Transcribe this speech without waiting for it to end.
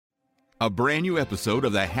A brand new episode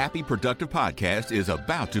of the Happy Productive Podcast is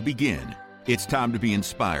about to begin. It's time to be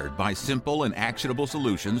inspired by simple and actionable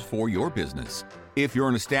solutions for your business. If you're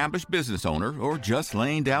an established business owner or just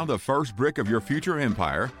laying down the first brick of your future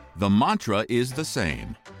empire, the mantra is the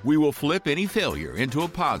same. We will flip any failure into a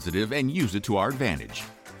positive and use it to our advantage.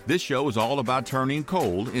 This show is all about turning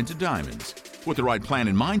coal into diamonds. With the right plan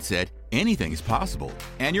and mindset, anything is possible.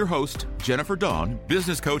 And your host, Jennifer Dawn,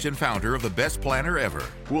 business coach and founder of The Best Planner Ever,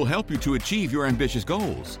 will help you to achieve your ambitious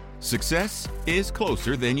goals. Success is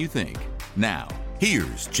closer than you think. Now,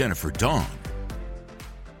 here's Jennifer Dawn.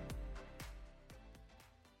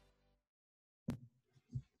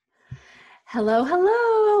 Hello,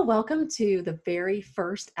 hello. Welcome to the very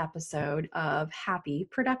first episode of Happy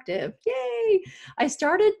Productive. Yay! I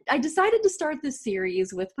decided to start this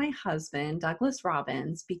series with my husband, Douglas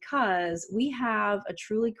Robbins, because we have a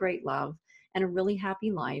truly great love and a really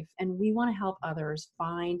happy life, and we want to help others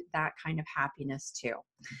find that kind of happiness too.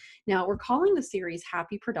 Now, we're calling the series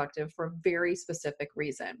Happy Productive for a very specific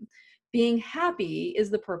reason. Being happy is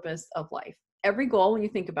the purpose of life. Every goal, when you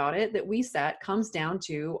think about it, that we set comes down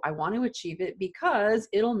to, I want to achieve it because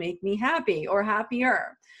it'll make me happy or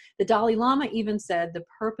happier. The Dalai Lama even said the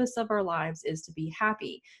purpose of our lives is to be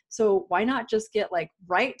happy. So why not just get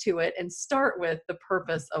right to it and start with the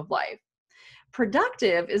purpose of life?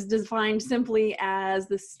 Productive is defined simply as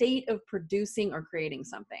the state of producing or creating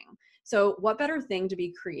something. So what better thing to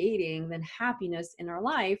be creating than happiness in our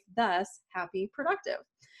life, thus happy productive.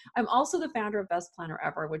 I'm also the founder of Best Planner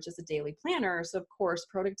Ever, which is a daily planner. So of course,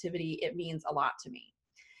 productivity, it means a lot to me.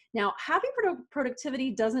 Now, having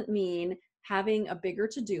productivity doesn't mean having a bigger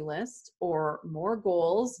to-do list or more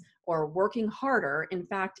goals or working harder. In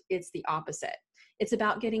fact, it's the opposite. It's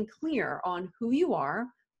about getting clear on who you are,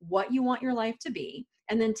 what you want your life to be,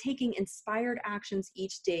 and then taking inspired actions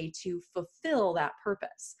each day to fulfill that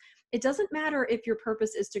purpose. It doesn't matter if your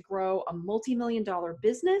purpose is to grow a multi-million-dollar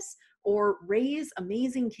business or raise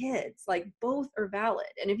amazing kids, both are valid.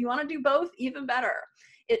 And if you want to do both, even better.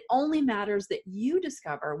 It only matters that you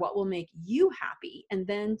discover what will make you happy and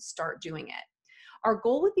then start doing it. Our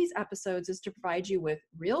goal with these episodes is to provide you with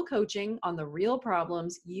real coaching on the real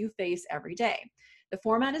problems you face every day. The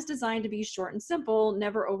format is designed to be short and simple,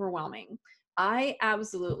 never overwhelming. I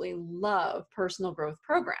absolutely love personal growth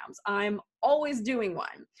programs. I'm always doing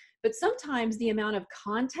one. But sometimes the amount of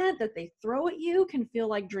content that they throw at you can feel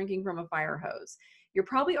like drinking from a fire hose. You're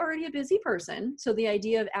probably already a busy person, so the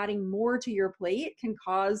idea of adding more to your plate can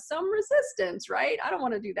cause some resistance, right? I don't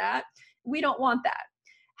want to do that. We don't want that.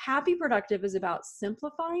 Happy Productive is about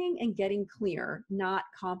simplifying and getting clear, not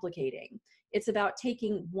complicating. It's about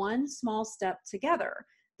taking one small step together.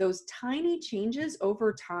 Those tiny changes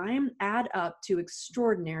over time add up to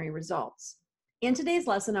extraordinary results. In today's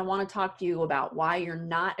lesson, I want to talk to you about why you're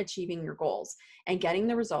not achieving your goals and getting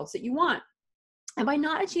the results that you want. And by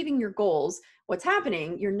not achieving your goals, what's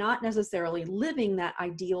happening, you're not necessarily living that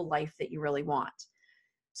ideal life that you really want.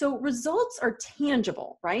 So results are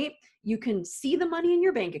tangible, right? You can see the money in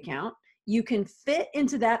your bank account. You can fit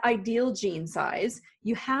into that ideal jean size.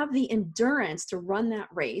 You have the endurance to run that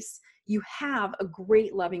race. You have a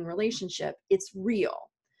great loving relationship. It's real.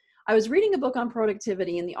 I was reading a book on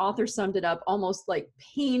productivity and the author summed it up almost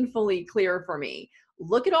painfully clear for me.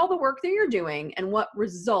 Look at all the work that you're doing and what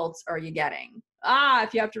results are you getting?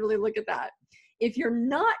 If you have to really look at that. If you're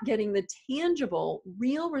not getting the tangible,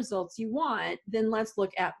 real results you want, then let's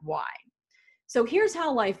look at why. So here's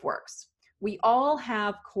how life works. We all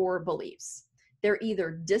have core beliefs. They're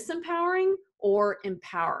either disempowering or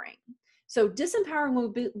empowering. So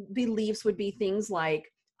disempowering beliefs would be things like,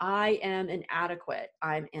 I am inadequate,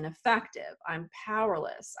 I'm ineffective, I'm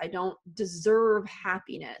powerless, I don't deserve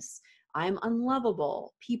happiness, I'm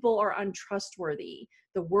unlovable, people are untrustworthy,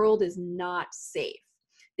 the world is not safe.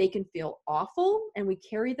 They can feel awful, and we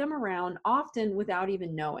carry them around often without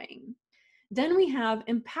even knowing. Then we have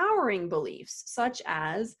empowering beliefs, such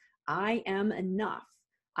as, I am enough,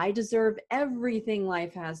 I deserve everything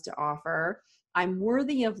life has to offer, I'm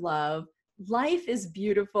worthy of love, life is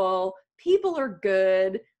beautiful, people are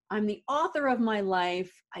good, I'm the author of my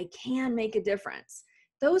life, I can make a difference.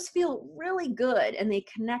 Those feel really good and they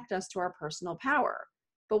connect us to our personal power.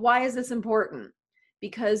 But why is this important?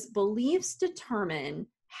 Because beliefs determine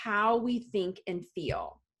how we think and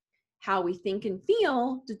feel. How we think and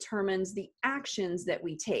feel determines the actions that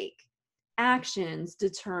we take. Actions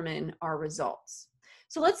determine our results.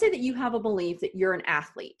 So let's say that you have a belief that you're an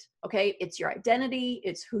athlete, okay? It's your identity,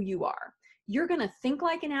 it's who you are. You're gonna think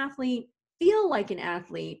like an athlete, feel like an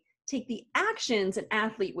athlete, take the actions an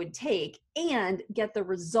athlete would take, and get the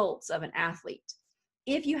results of an athlete.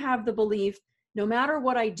 If you have the belief, No matter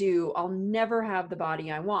what I do, I'll never have the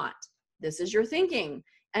body I want. This is your thinking.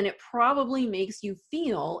 And it probably makes you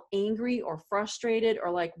feel angry or frustrated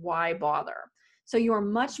or like, why bother? So you are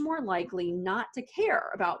much more likely not to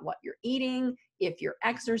care about what you're eating, if you're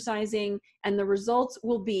exercising, and the results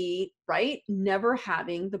will be, right, never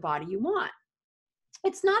having the body you want.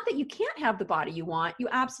 It's not that you can't have the body you want, you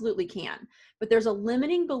absolutely can. But there's a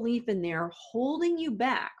limiting belief in there holding you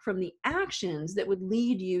back from the actions that would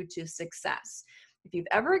lead you to success. If you've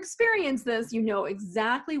ever experienced this, you know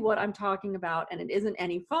exactly what I'm talking about, and it isn't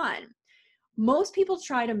any fun. Most people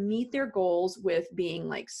try to meet their goals with being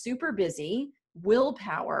like super busy,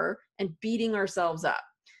 willpower, and beating ourselves up.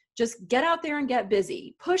 Just get out there and get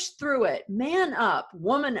busy, push through it, man up,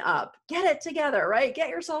 woman up, get it together, right? Get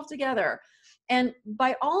yourself together. And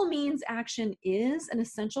by all means, action is an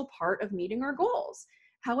essential part of meeting our goals.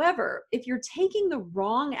 However, if you're taking the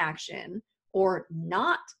wrong action or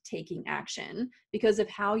not taking action because of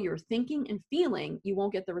how you're thinking and feeling, you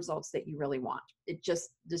won't get the results that you really want. It's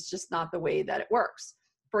just not the way that it works.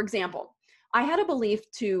 For example, I had a belief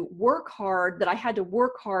that I had to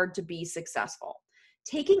work hard to be successful.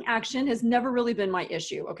 Taking action has never really been my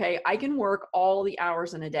issue, okay? I can work all the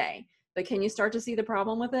hours in a day, but can you start to see the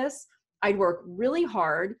problem with this? I'd work really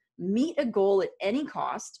hard, meet a goal at any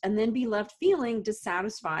cost, and then be left feeling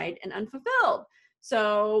dissatisfied and unfulfilled.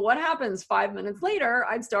 So what happens 5 minutes later?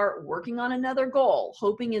 I'd start working on another goal,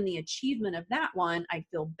 hoping in the achievement of that one, I'd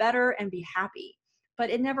feel better and be happy. But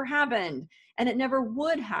it never happened, and it never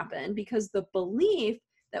would happen because the belief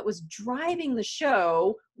that was driving the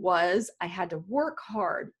show was I had to work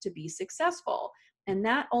hard to be successful. And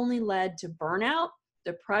that only led to burnout,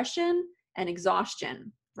 depression, and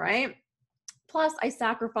exhaustion, right? Plus, I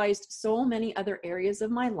sacrificed so many other areas of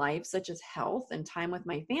my life, such as health and time with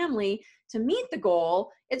my family, to meet the goal.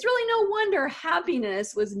 It's really no wonder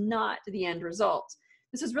happiness was not the end result.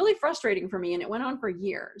 This was really frustrating for me, and it went on for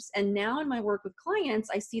years. And now in my work with clients,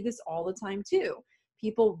 I see this all the time too.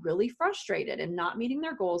 People really frustrated and not meeting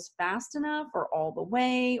their goals fast enough or all the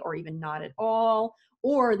way or even not at all,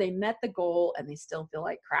 or they met the goal and they still feel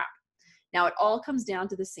like crap. Now, it all comes down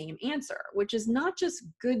to the same answer, which is not just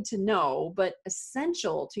good to know, but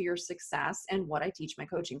essential to your success and what I teach my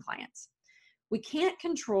coaching clients. We can't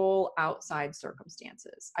control outside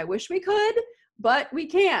circumstances. I wish we could, but we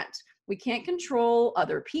can't. We can't control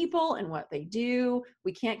other people and what they do.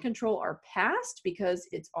 We can't control our past because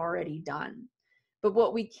it's already done. But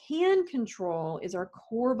what we can control is our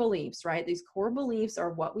core beliefs, right? These core beliefs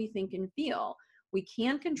are what we think and feel. We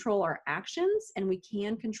can control our actions and we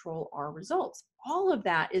can control our results. All of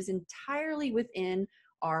that is entirely within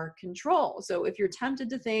our control. So if you're tempted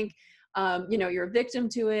to think, you're a victim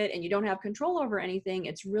to it and you don't have control over anything,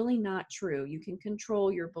 it's really not true. You can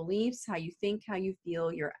control your beliefs, how you think, how you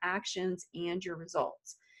feel, your actions, and your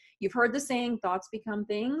results. You've heard the saying, thoughts become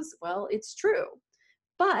things. Well, it's true.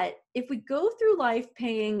 But if we go through life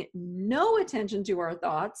paying no attention to our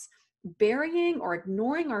thoughts, burying or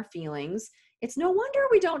ignoring our feelings, it's no wonder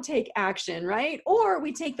we don't take action, right? Or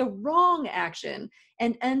we take the wrong action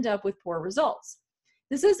and end up with poor results.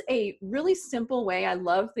 This is a really simple way. I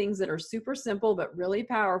love things that are super simple but really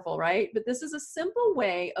powerful, right? But this is a simple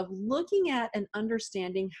way of looking at and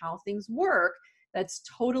understanding how things work that's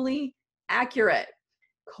totally accurate.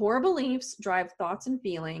 Core beliefs drive thoughts and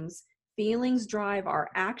feelings. Feelings drive our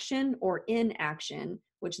action or inaction,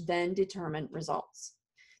 which then determine results.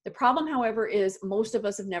 The problem, however, is most of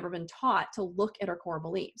us have never been taught to look at our core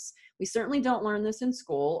beliefs. We certainly don't learn this in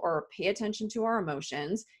school or pay attention to our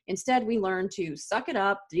emotions. Instead, we learn to suck it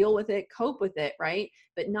up, deal with it, cope with it, right?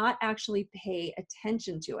 But not actually pay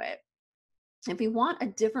attention to it. If we want a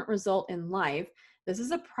different result in life, this is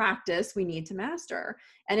a practice we need to master.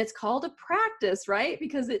 And it's called a practice, right?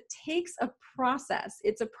 Because it takes a process.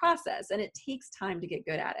 It's a process and it takes time to get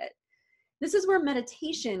good at it. This is where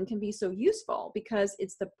meditation can be so useful because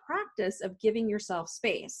it's the practice of giving yourself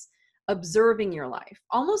space, observing your life,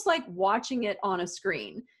 almost like watching it on a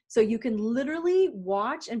screen. So you can literally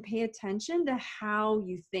watch and pay attention to how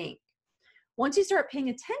you think. Once you start paying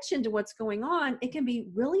attention to what's going on, it can be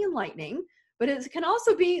really enlightening, but it can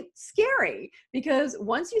also be scary because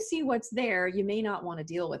once you see what's there, you may not want to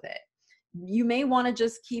deal with it. You may want to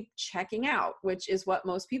just keep checking out, which is what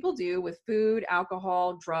most people do with food,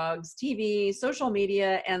 alcohol, drugs, TV, social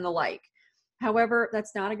media, and the like. However,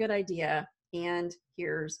 that's not a good idea, and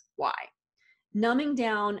here's why. Numbing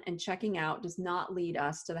down and checking out does not lead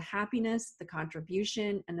us to the happiness, the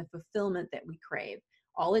contribution, and the fulfillment that we crave.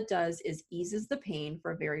 All it does is eases the pain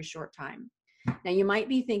for a very short time. Now, you might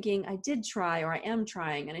be thinking, I did try or I am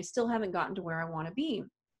trying, and I still haven't gotten to where I want to be.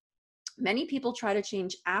 Many people try to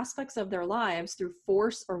change aspects of their lives through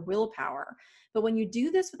force or willpower. But when you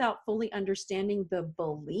do this without fully understanding the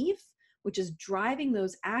belief, which is driving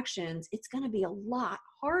those actions, it's going to be a lot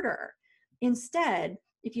harder. Instead,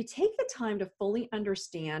 if you take the time to fully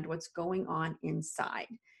understand what's going on inside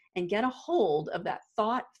and get a hold of that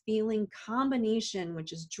thought feeling combination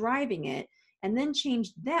which is driving it, and then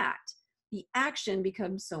change that, the action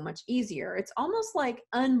becomes so much easier. It's almost like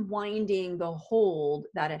unwinding the hold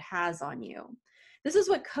that it has on you. This is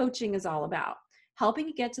what coaching is all about, helping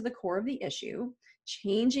you get to the core of the issue,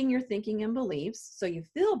 changing your thinking and beliefs so you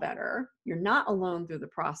feel better. You're not alone through the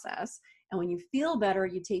process. And when you feel better,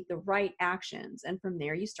 you take the right actions. And from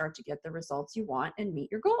there, you start to get the results you want and meet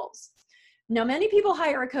your goals. Now, many people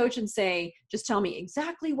hire a coach and say, just tell me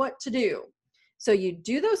exactly what to do. So you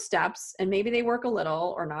do those steps and maybe they work a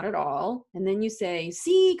little or not at all. And then you say,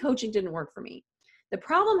 see, coaching didn't work for me. The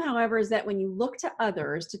problem, however, is that when you look to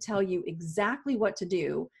others to tell you exactly what to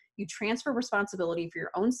do, you transfer responsibility for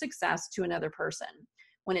your own success to another person.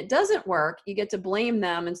 When it doesn't work, you get to blame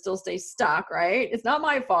them and still stay stuck, right? It's not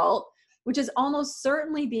my fault, which is almost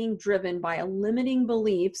certainly being driven by a limiting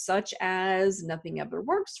belief such as nothing ever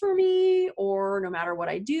works for me, or no matter what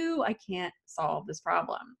I do, I can't solve this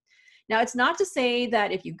problem. Now, it's not to say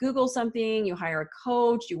that if you Google something, you hire a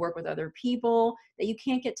coach, you work with other people, that you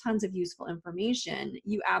can't get tons of useful information.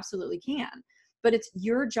 You absolutely can. But it's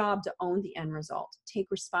your job to own the end result. Take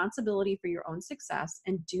responsibility for your own success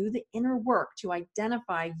and do the inner work to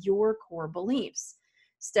identify your core beliefs.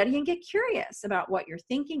 Study and get curious about what you're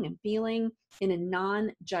thinking and feeling in a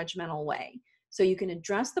non-judgmental way, so you can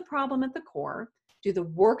address the problem at the core, do the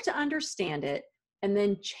work to understand it, and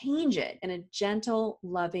then change it in a gentle,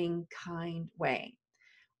 loving, kind way.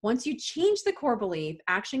 Once you change the core belief,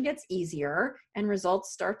 action gets easier and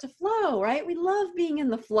results start to flow, right? We love being in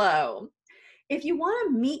the flow. If you want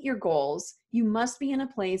to meet your goals, you must be in a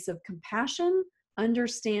place of compassion,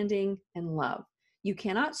 understanding, and love. You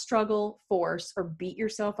cannot struggle, force, or beat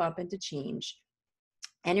yourself up into change.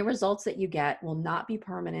 Any results that you get will not be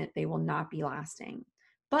permanent. They will not be lasting.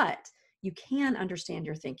 But you can understand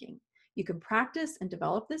your thinking. You can practice and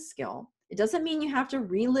develop this skill. It doesn't mean you have to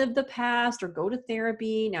relive the past or go to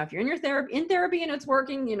therapy. Now, if you're in therapy and it's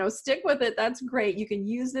working, stick with it. That's great. You can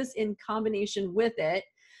use this in combination with it.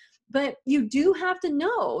 But you do have to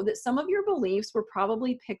know that some of your beliefs were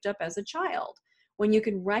probably picked up as a child. When you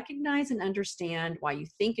can recognize and understand why you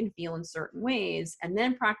think and feel in certain ways, and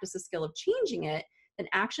then practice the skill of changing it, then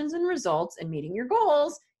actions and results and meeting your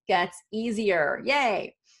goals gets easier.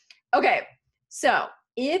 Yay. Okay, so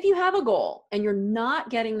if you have a goal and you're not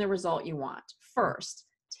getting the result you want, first,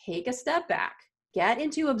 take a step back, get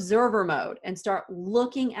into observer mode, and start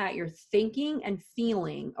looking at your thinking and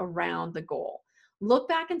feeling around the goal. Look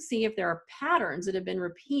back and see if there are patterns that have been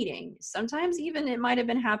repeating. Sometimes even it might have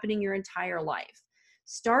been happening your entire life.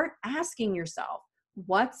 Start asking yourself,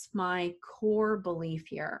 what's my core belief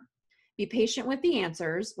here? Be patient with the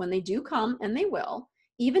answers when they do come, and they will.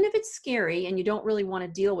 Even if it's scary and you don't really want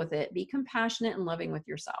to deal with it, be compassionate and loving with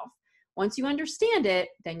yourself. Once you understand it,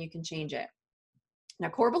 then you can change it. Now,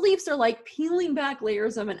 core beliefs are like peeling back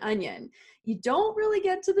layers of an onion. You don't really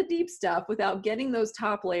get to the deep stuff without getting those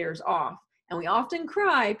top layers off. And we often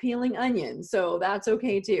cry peeling onions, so that's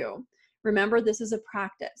okay too. Remember, this is a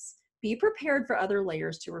practice. Be prepared for other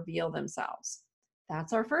layers to reveal themselves.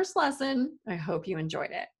 That's our first lesson. I hope you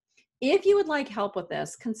enjoyed it. If you would like help with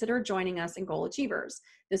this, consider joining us in Goal Achievers.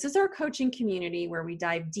 This is our coaching community where we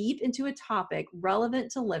dive deep into a topic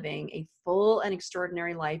relevant to living a full and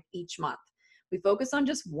extraordinary life each month. We focus on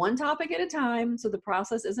just one topic at a time, so the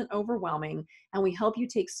process isn't overwhelming, and we help you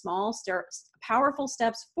take small, powerful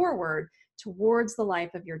steps forward towards the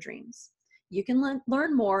life of your dreams. You can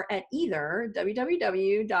learn more at either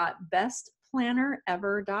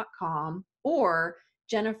www.bestplannerever.com or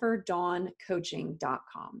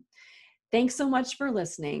jenniferdawncoaching.com. Thanks so much for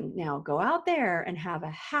listening. Now go out there and have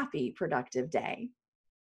a happy, productive day.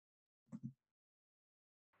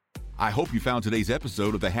 I hope you found today's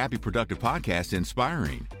episode of the Happy Productive Podcast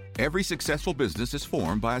inspiring. Every successful business is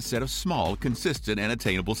formed by a set of small, consistent, and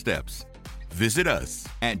attainable steps. Visit us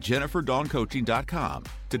at jenniferdawncoaching.com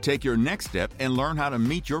to take your next step and learn how to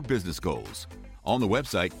meet your business goals. On the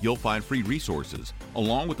website, you'll find free resources,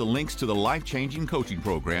 along with the links to the life-changing coaching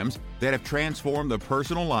programs that have transformed the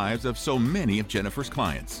personal lives of so many of Jennifer's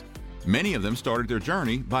clients. Many of them started their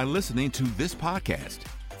journey by listening to this podcast.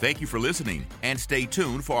 Thank you for listening, and stay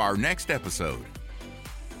tuned for our next episode.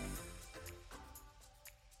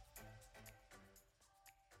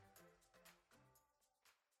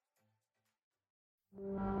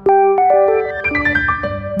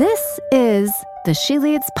 This is the She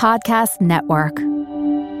Leads Podcast Network.